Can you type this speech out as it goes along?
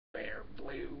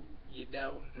blue, you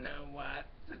don't know what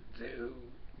to do.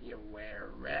 You wear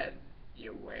red,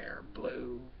 you wear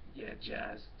blue, you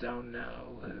just don't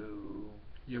know who.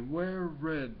 You wear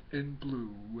red and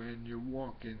blue when you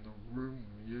walk in the room.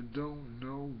 You don't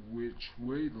know which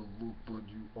way to look, but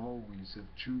you always have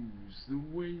choose the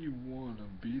way you wanna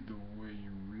be, the way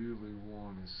you really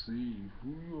wanna see.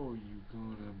 Who are you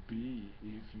gonna be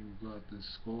if you got the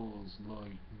scars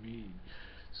like me?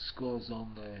 Scars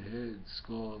on the head,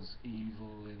 scars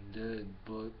evil and dead,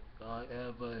 but I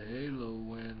have a halo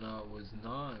when I was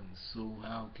 9, so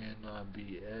how can I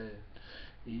be Ed?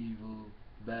 Evil,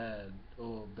 bad,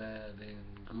 or bad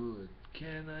and good?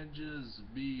 Can I just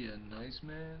be a nice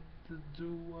man to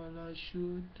do what I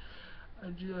should? I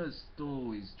just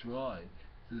always try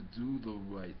to do the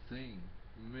right thing,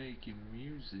 making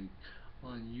music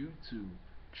on YouTube,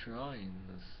 trying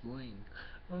to sling,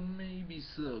 or maybe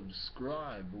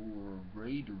subscribe or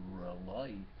rate or a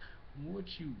like.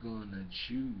 What you gonna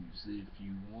choose if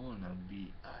you wanna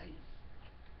be I?